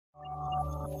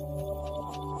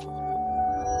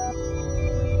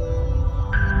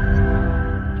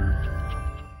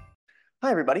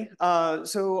Hi, everybody. I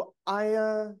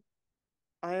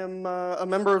am a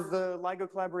member of the LIGO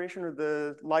collaboration or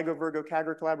the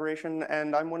LIGO-VIRGO collaboration,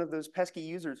 and I'm one of those pesky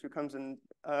users who comes and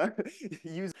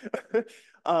use.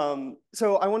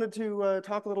 So I wanted to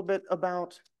talk a little bit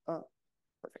about.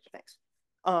 Perfect, thanks.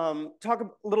 Talk a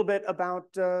little bit about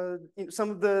some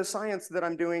of the science that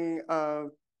I'm doing,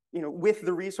 with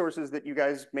the resources that you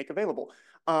guys make available.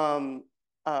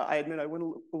 I admit I went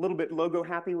a little bit logo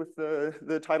happy with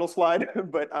the title slide,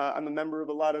 but I'm a member of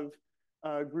a lot of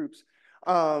groups.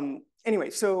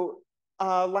 Anyway, so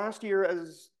last year,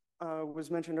 as was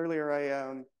mentioned earlier,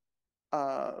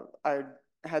 I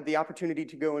had the opportunity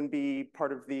to go and be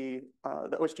part of the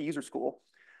OST user school,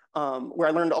 where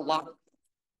I learned a lot.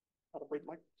 How to break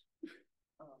my.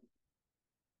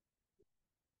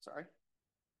 Sorry.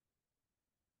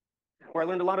 Where I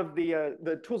learned a lot of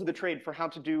the tools of the trade for how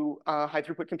to do high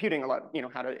throughput computing,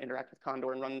 how to interact with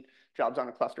Condor and run jobs on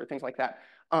a cluster, things like that,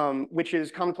 which is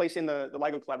commonplace in the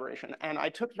LIGO collaboration. And I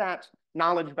took that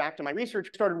knowledge back to my research,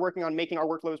 started working on making our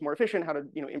workflows more efficient, how to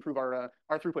improve our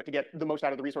throughput to get the most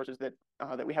out of the resources that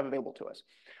we have available to us.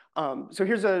 So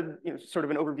here's a sort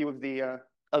of an overview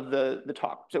of the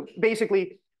talk. So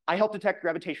basically, I help detect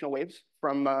gravitational waves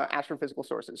from astrophysical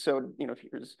sources. So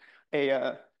here's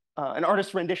an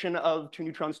artist's rendition of two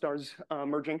neutron stars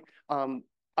merging.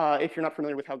 If you're not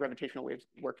familiar with how gravitational waves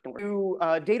work, don't worry. Do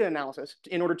data analysis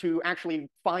in order to actually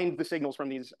find the signals from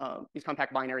these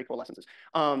compact binary coalescences.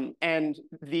 And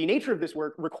the nature of this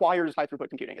work requires high throughput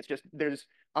computing. It's just there's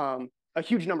a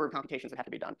huge number of computations that have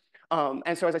to be done.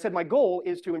 And so, as I said, my goal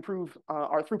is to improve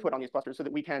our throughput on these clusters so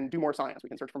that we can do more science. We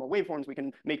can search for more waveforms. We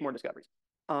can make more discoveries.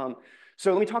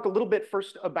 So let me talk a little bit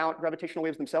first about gravitational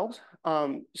waves themselves.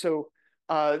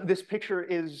 This picture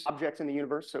is objects in the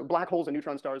universe. So black holes and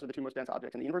neutron stars are the two most dense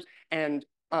objects in the universe. And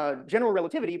general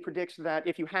relativity predicts that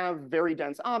if you have very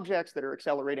dense objects that are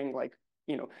accelerating,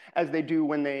 as they do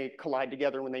when they collide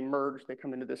together, when they merge, they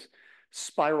come into this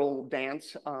spiral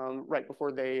dance right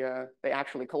before they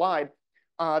actually collide.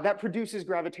 That produces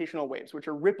gravitational waves, which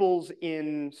are ripples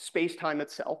in space-time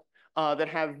itself that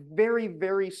have very,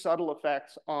 very subtle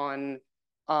effects on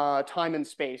time and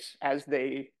space as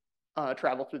they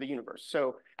travel through the universe.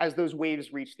 So as those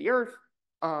waves reach the Earth,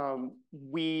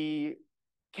 we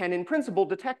can, in principle,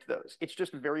 detect those. It's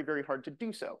just very, very hard to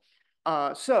do so.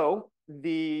 So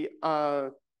the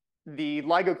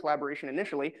LIGO collaboration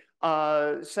initially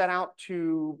set out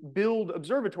to build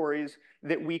observatories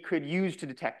that we could use to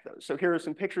detect those. So here are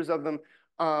some pictures of them.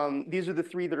 These are the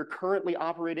three that are currently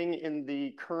operating in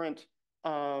the current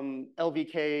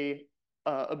LVK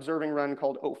observing run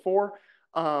called 04.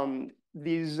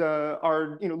 These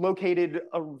are located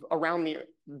around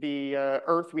the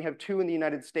Earth. We have two in the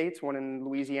United States, one in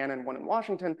Louisiana and one in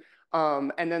Washington.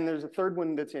 And then there's a third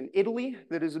one that's in Italy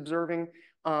that is observing,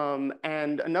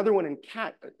 and another one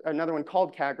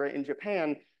called Kagra in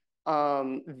Japan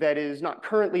that is not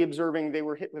currently observing. They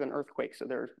were hit with an earthquake, so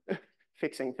they're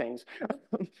fixing things.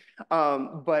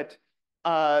 But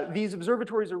these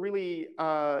observatories are really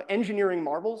engineering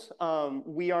marvels.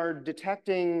 We are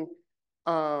detecting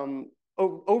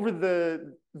over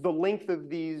the length of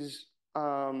these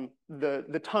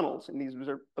the tunnels in these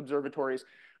observatories,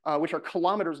 which are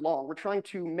kilometers long. We're trying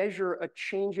to measure a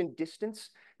change in distance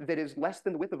that is less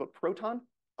than the width of a proton.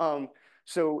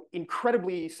 So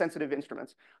incredibly sensitive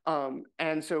instruments.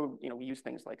 And so we use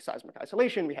things like seismic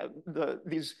isolation. We have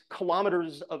these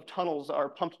kilometers of tunnels are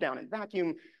pumped down in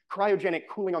vacuum, cryogenic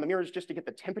cooling on the mirrors just to get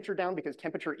the temperature down, because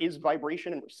temperature is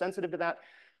vibration and we're sensitive to that.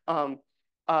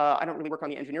 I don't really work on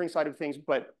the engineering side of things,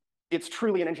 but it's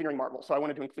truly an engineering marvel, so I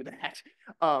wanted to include that.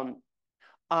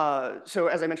 So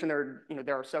as I mentioned,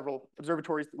 there are several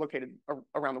observatories located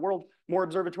around the world. More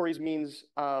observatories means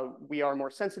we are more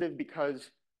sensitive because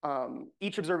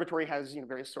each observatory has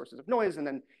various sources of noise, and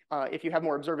then if you have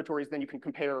more observatories, then you can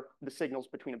compare the signals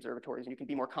between observatories, and you can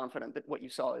be more confident that what you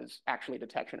saw is actually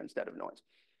detection instead of noise.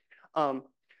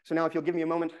 So now, if you'll give me a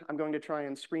moment, I'm going to try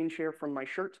and screen share from my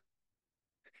shirt.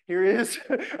 Here is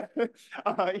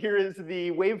here is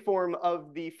the waveform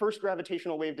of the first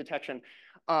gravitational wave detection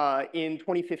in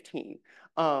 2015.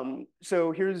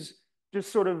 So here's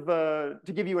just sort of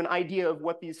to give you an idea of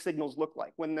what these signals look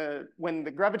like. When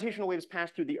the gravitational waves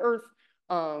pass through the Earth,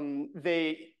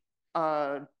 they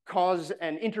cause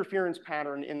an interference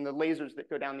pattern in the lasers that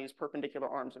go down these perpendicular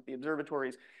arms of the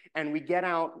observatories, and we get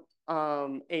out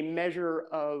a measure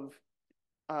of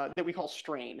that we call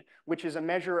strain, which is a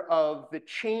measure of the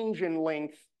change in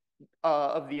length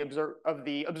of the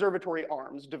observatory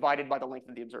arms divided by the length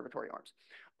of the observatory arms.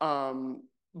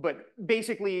 But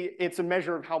basically, it's a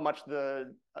measure of how much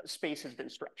the space has been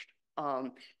stretched.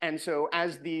 And so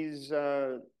as these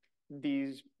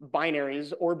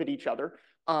binaries orbit each other,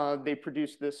 they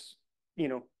produce this,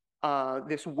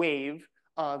 this wave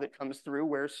that comes through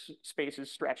where space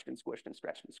is stretched and squished and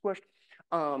stretched and squished.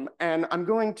 And I'm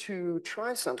going to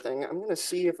try something. I'm going to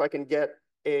see if I can get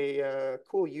a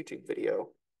cool YouTube video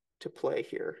to play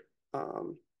here.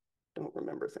 Don't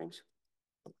remember things.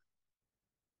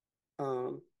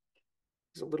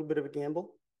 It's a little bit of a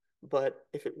gamble, but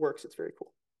if it works, it's very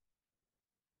cool.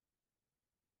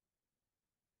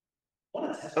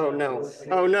 Oh no!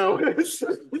 Oh no! I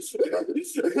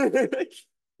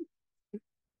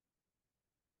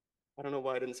don't know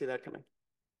why I didn't see that coming.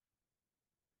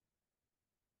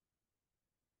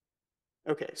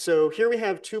 Okay, so here we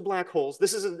have two black holes.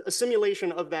 This is a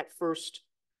simulation of that first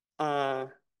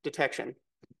detection.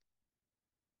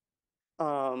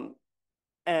 All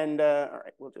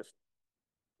right, we'll just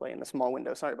play in the small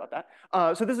window. Sorry about that.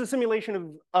 So this is a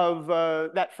simulation of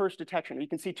that first detection. You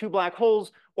can see two black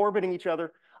holes orbiting each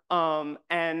other.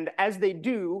 And as they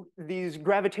do, these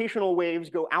gravitational waves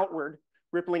go outward,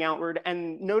 rippling outward.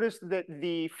 And notice that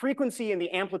the frequency and the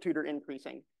amplitude are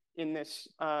increasing in this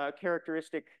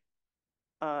characteristic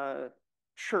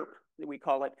chirp that we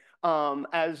call it.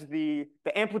 As the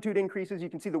amplitude increases, you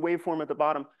can see the waveform at the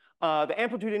bottom. The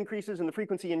amplitude increases and the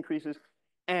frequency increases.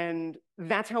 And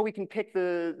that's how we can pick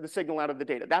the signal out of the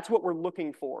data. That's what we're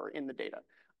looking for in the data.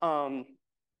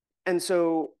 And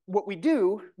so what we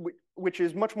do, which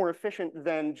is much more efficient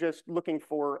than just looking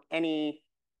for anything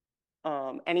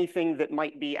that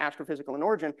might be astrophysical in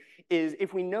origin, is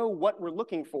if we know what we're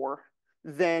looking for,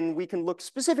 then we can look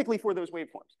specifically for those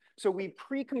waveforms. So we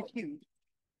pre-compute.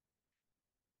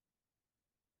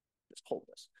 Just hold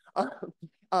this.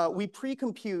 We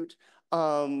pre-compute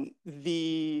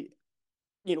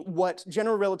what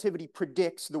general relativity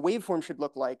predicts the waveform should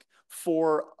look like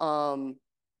for a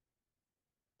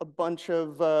bunch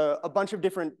of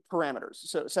different parameters,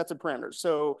 so sets of parameters.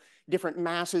 So different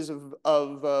masses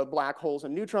of black holes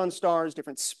and neutron stars,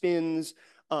 different spins,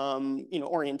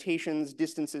 orientations,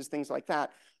 distances, things like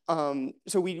that.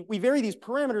 So we vary these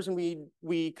parameters and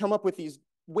we come up with these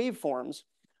waveforms.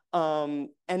 And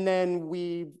then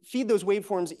we feed those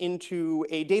waveforms into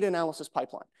a data analysis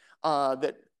pipeline.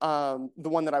 The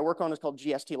one that I work on is called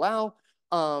GST-LAO,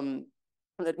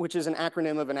 which is an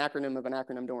acronym of an acronym of an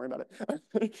acronym. Don't worry about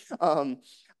it.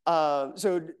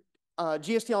 So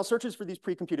GST-LAO searches for these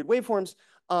pre-computed waveforms.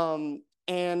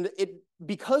 And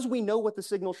because we know what the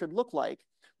signal should look like,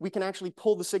 we can actually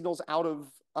pull the signals out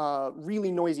of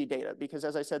really noisy data, because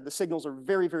as I said, the signals are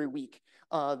very, very weak.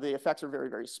 The effects are very,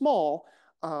 very small.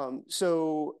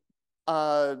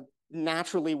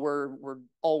 Naturally, we're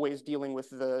always dealing with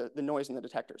the noise in the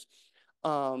detectors.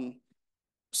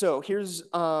 So here's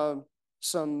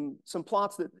some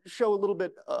plots that show a little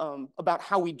bit about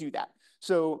how we do that.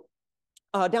 So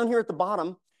down here at the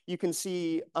bottom, you can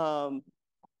see the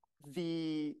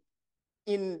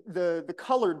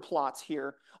colored plots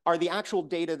here are the actual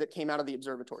data that came out of the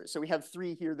observatory. So we have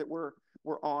 3 here that we're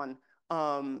on.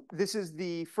 This is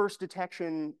the first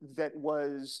detection that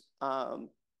was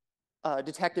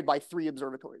detected by 3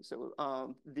 observatories.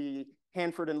 So the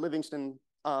Hanford and Livingston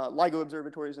LIGO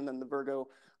observatories, and then the Virgo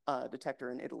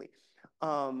detector in Italy.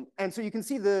 And so you can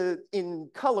see in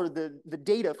color, the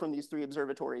data from these 3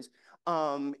 observatories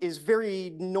is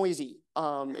very noisy.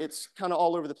 It's kind of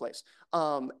all over the place.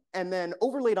 And then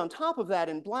overlaid on top of that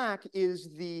in black is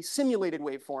the simulated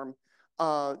waveform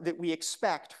that we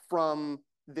expect from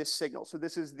this signal. So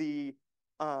this is the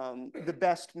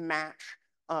best match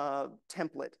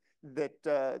template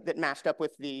that matched up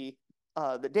with the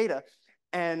data.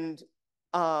 And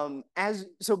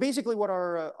so basically what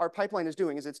our pipeline is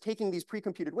doing is it's taking these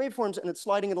pre-computed waveforms and it's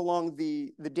sliding it along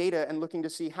the data and looking to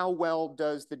see how well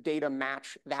does the data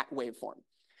match that waveform.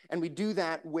 And we do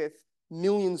that with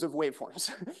millions of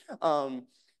waveforms,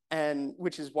 and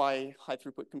which is why high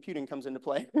throughput computing comes into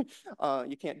play.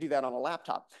 You can't do that on a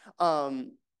laptop.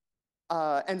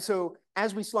 And so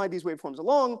as we slide these waveforms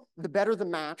along, the better the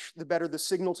match, the better the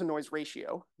signal to noise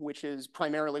ratio, which is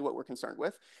primarily what we're concerned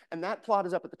with. And that plot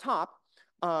is up at the top,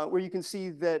 where you can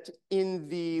see that in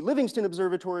the Livingston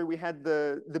Observatory, we had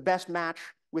the best match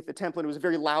with the template. It was a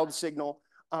very loud signal.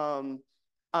 You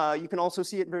can also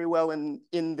see it very well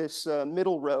in this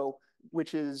middle row,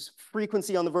 which is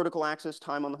frequency on the vertical axis,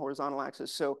 time on the horizontal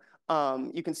axis. So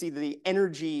you can see the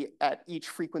energy at each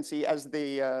frequency as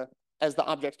the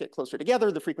objects get closer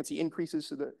together, the frequency increases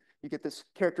so that you get this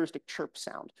characteristic chirp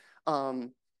sound.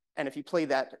 And if you play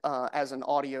that as an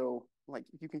audio like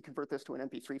you can convert this to an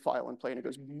MP3 file and play, and it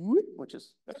goes whoop, which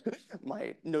is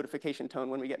my notification tone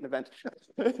when we get an event.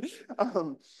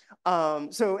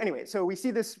 So anyway, so we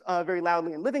see this very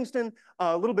loudly in Livingston,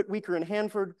 a little bit weaker in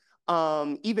Hanford,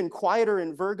 even quieter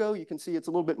in Virgo. You can see it's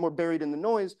a little bit more buried in the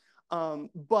noise,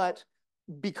 but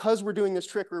because we're doing this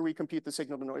trick where we compute the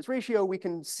signal to noise ratio, we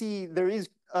can see there is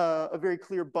a very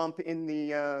clear bump in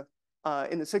the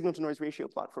signal to noise ratio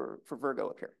plot for Virgo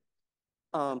up here.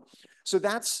 So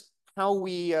that's how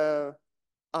we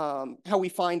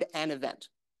find an event,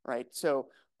 right? So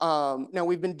now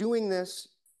we've been doing this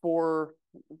for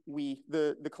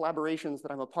the collaborations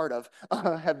that I'm a part of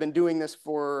have been doing this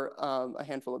for a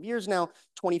handful of years now.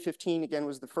 2015 again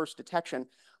was the first detection,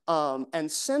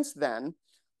 and since then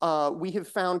we have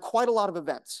found quite a lot of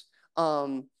events,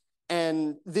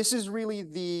 and this is really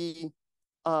the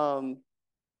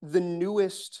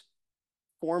newest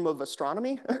form of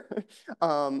astronomy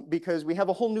because we have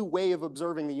a whole new way of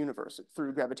observing the universe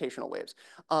through gravitational waves.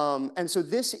 And so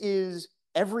this is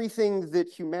everything that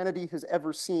humanity has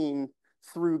ever seen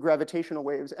through gravitational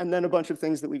waves, and then a bunch of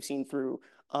things that we've seen through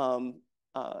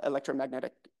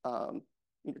electromagnetic,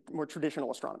 more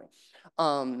traditional astronomy.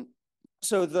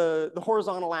 So the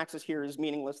horizontal axis here is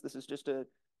meaningless. This is just a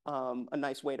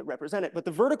nice way to represent it. But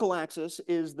the vertical axis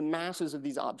is the masses of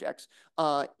these objects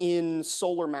in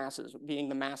solar masses, being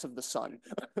the mass of the sun,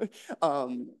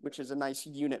 which is a nice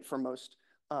unit for most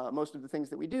of the things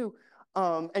that we do.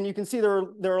 And you can see there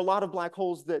are a lot of black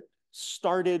holes that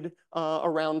started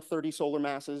around 30 solar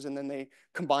masses, and then they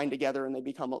combine together and they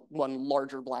become one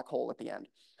larger black hole at the end.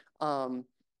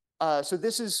 So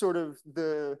this is sort of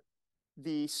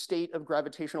the state of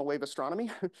gravitational wave astronomy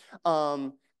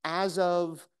as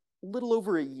of a little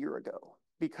over a year ago,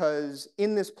 because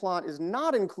in this plot is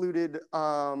not included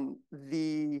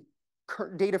the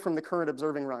data from the current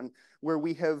observing run, where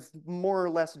we have more or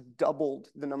less doubled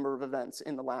the number of events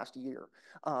in the last year.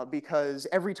 Because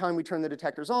every time we turn the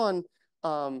detectors on,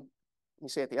 let me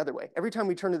say it the other way, every time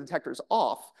we turn the detectors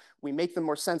off, we make them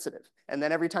more sensitive. And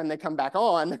then every time they come back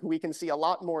on, we can see a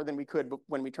lot more than we could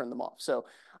when we turn them off. So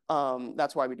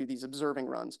that's why we do these observing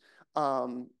runs.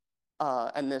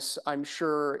 And this, I'm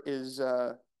sure, is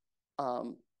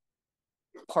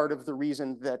part of the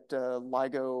reason that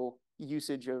LIGO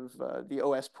usage of the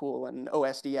OS pool and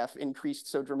OSDF increased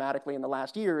so dramatically in the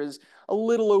last year. Is a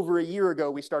little over a year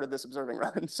ago we started this observing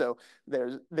run. So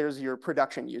there's your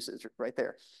production usage right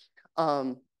there.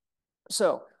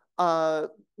 So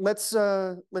let's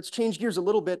change gears a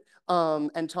little bit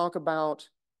and talk about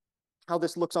how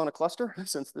this looks on a cluster,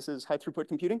 since this is high throughput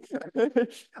computing.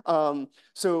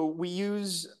 So we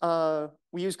use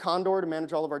Condor to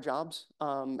manage all of our jobs,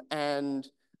 and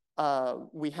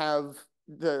we have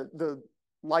the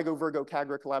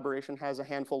LIGO-VIRGO collaboration has a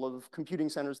handful of computing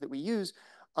centers that we use,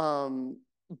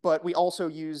 but we also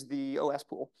use the OS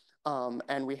pool,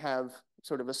 and we have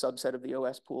sort of a subset of the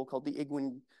OS pool called the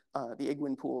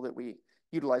IGWIN pool that we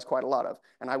utilize quite a lot of,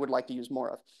 and I would like to use more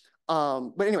of.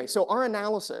 But anyway, so our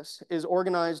analysis is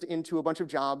organized into a bunch of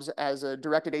jobs as a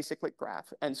directed acyclic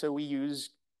graph. And so we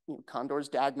use Condor's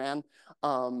DAGMAN,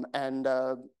 and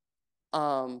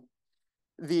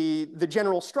the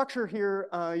general structure here,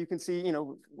 you can see,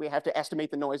 we have to estimate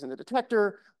the noise in the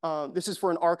detector. This is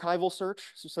for an archival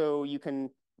search, so you can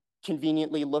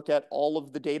conveniently look at all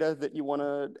of the data that you want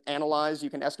to analyze.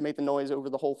 You can estimate the noise over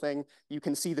the whole thing. You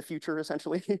can see the future,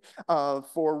 essentially.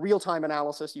 For real-time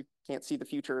analysis, you can't see the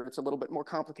future. It's a little bit more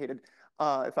complicated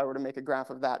if I were to make a graph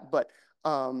of that. But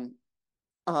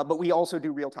we also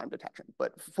do real-time detection.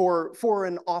 But for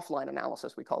an offline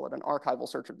analysis, we call it an archival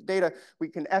search of the data. We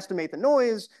can estimate the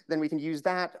noise. Then we can use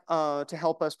that to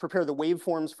help us prepare the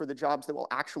waveforms for the jobs that will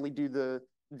actually do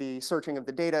the searching of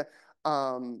the data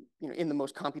in the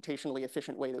most computationally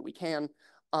efficient way that we can.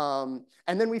 And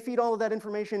then we feed all of that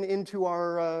information into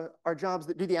our jobs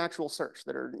that do the actual search,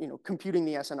 that are computing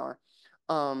the SNR.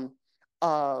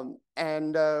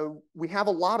 And we have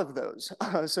a lot of those.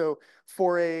 So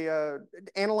for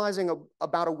analyzing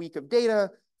about a week of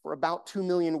data for about 2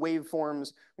 million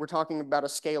waveforms, we're talking about a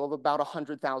scale of about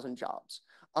 100,000 jobs.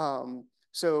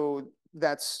 So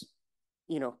that's,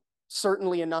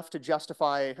 certainly enough to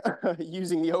justify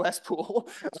using the OS pool.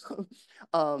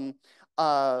 And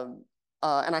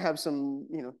I have some,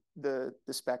 the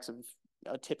specs of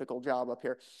a typical job up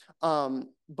here.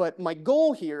 But my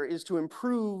goal here is to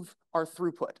improve our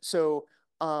throughput. So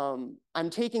I'm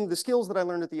taking the skills that I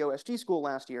learned at the OSG school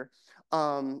last year,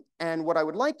 and what I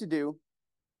would like to do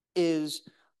is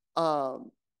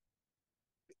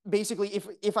basically,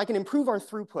 if I can improve our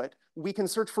throughput, we can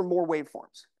search for more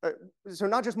waveforms. So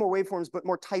not just more waveforms, but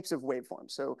more types of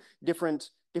waveforms. So different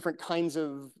kinds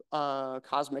of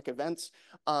cosmic events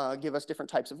give us different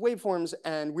types of waveforms,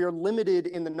 and we're limited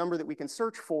in the number that we can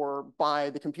search for by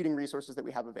the computing resources that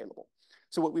we have available.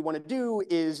 So what we want to do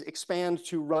is expand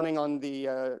to running on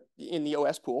the in the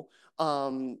OS pool,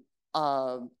 and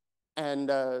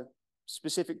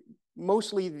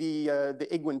mostly the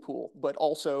IGWIN pool, but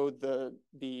also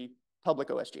the public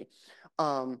OSG.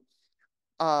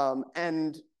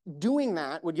 And doing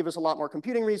that would give us a lot more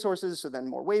computing resources, so then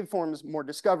more waveforms, more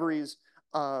discoveries,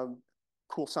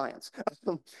 cool science.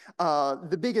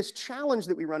 The biggest challenge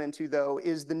that we run into, though,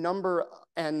 is the number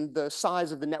and the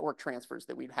size of the network transfers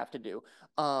that we'd have to do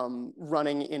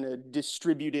running in a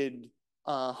distributed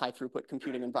high throughput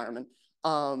computing environment.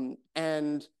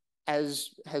 And as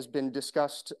has been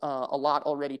discussed a lot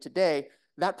already today,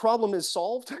 that problem is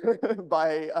solved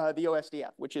by the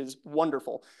OSDF, which is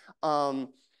wonderful.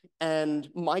 And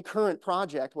my current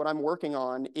project, what I'm working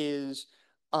on, is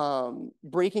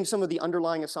breaking some of the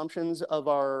underlying assumptions of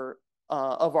our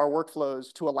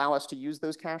workflows to allow us to use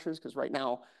those caches. Because right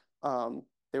now,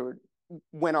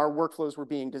 when our workflows were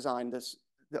being designed,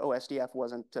 the OSDF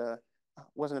wasn't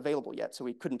available yet, so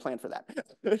we couldn't plan for that.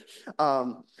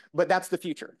 But that's the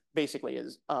future, basically,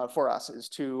 is for us, is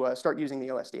to start using the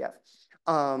OSDF.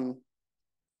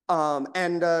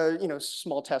 You know,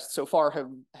 small tests so far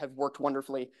have worked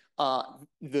wonderfully.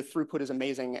 The throughput is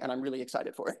amazing, and I'm really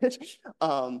excited for it.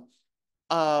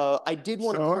 I did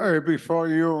want to. So before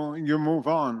you move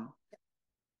on,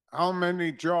 how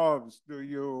many jobs do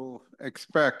you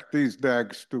expect these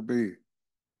DAGs to be?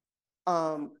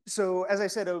 So as I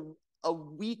said, a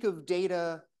week of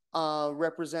data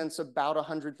represents about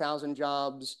 100,000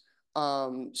 jobs.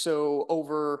 So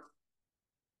over,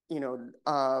 you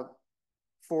know,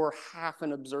 for half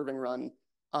an observing run,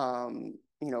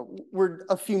 you know, we're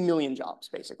a few million jobs,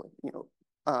 basically, you know,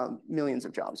 millions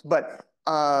of jobs. But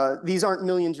these aren't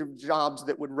millions of jobs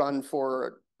that would run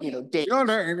for, you know, days. No,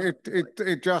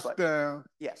 it just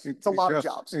yes, it's a lot of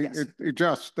jobs. Yes. It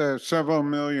just several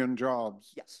million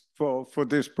jobs. Yes. For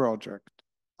this project.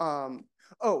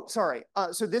 Oh, sorry.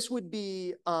 So this would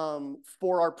be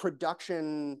for our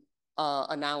production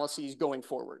analyses going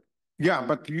forward. Yeah,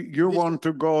 but you want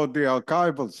to go the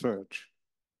archival search.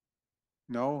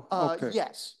 No? Okay.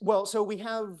 Yes. Well, so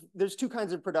there's two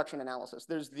kinds of production analysis.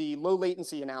 There's the low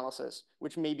latency analysis,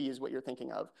 which maybe is what you're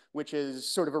thinking of, which is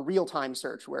sort of a real-time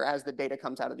search, where as the data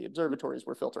comes out of the observatories,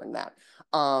 we're filtering that.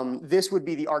 This would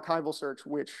be the archival search,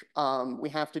 which we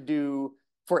have to do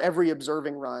for every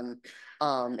observing run.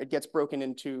 It gets broken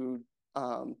into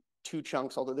 2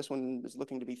 chunks, although this one is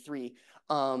looking to be 3,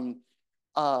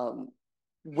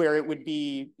 where it would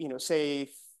be, you know, say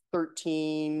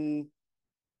 13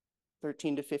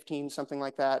 to 15, something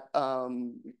like that,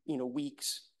 you know,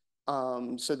 weeks.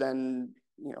 So then,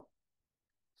 you know,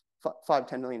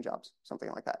 5-10 million jobs, something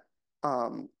like that.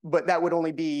 But that would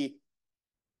only be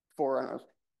for, I don't know,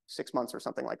 6 months or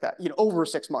something like that. You know, over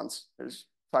 6 months, there's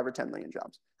 5 or 10 million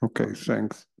jobs. Okay,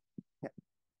 thanks. Yeah.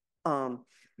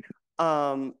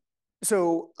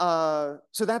 So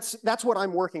that's what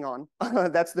I'm working on.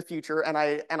 That's the future, and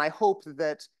I hope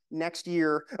that next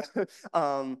year,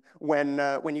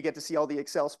 when you get to see all the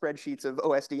Excel spreadsheets of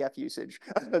OSDF usage,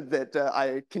 that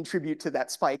I contribute to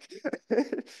that spike.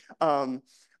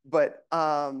 But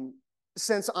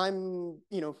since I'm,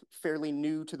 you know, fairly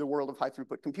new to the world of high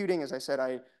throughput computing, as I said,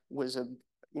 I was a,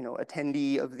 you know,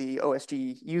 attendee of the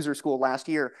OSG user school last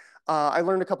year. I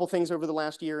learned a couple things over the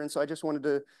last year, and so I just wanted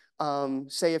to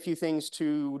say a few things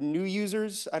to new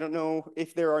users. I don't know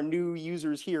if there are new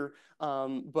users here,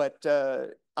 but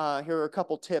here are a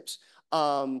couple tips.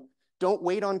 Don't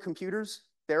wait on computers.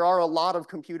 There are a lot of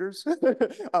computers,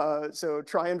 so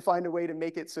try and find a way to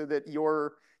make it so that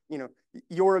your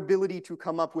ability to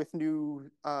come up with new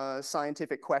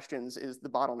scientific questions is the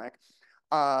bottleneck.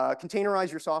 Containerize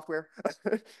your software.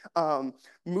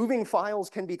 Moving files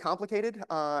can be complicated.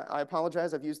 I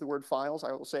apologize, I've used the word files.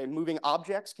 I will say moving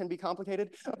objects can be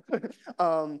complicated.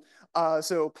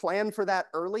 So plan for that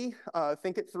early,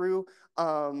 think it through.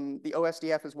 The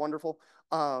OSDF is wonderful.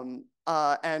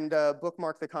 And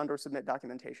bookmark the Condor submit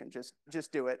documentation.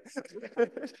 Just do it.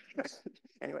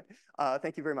 Anyway,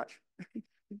 thank you very much.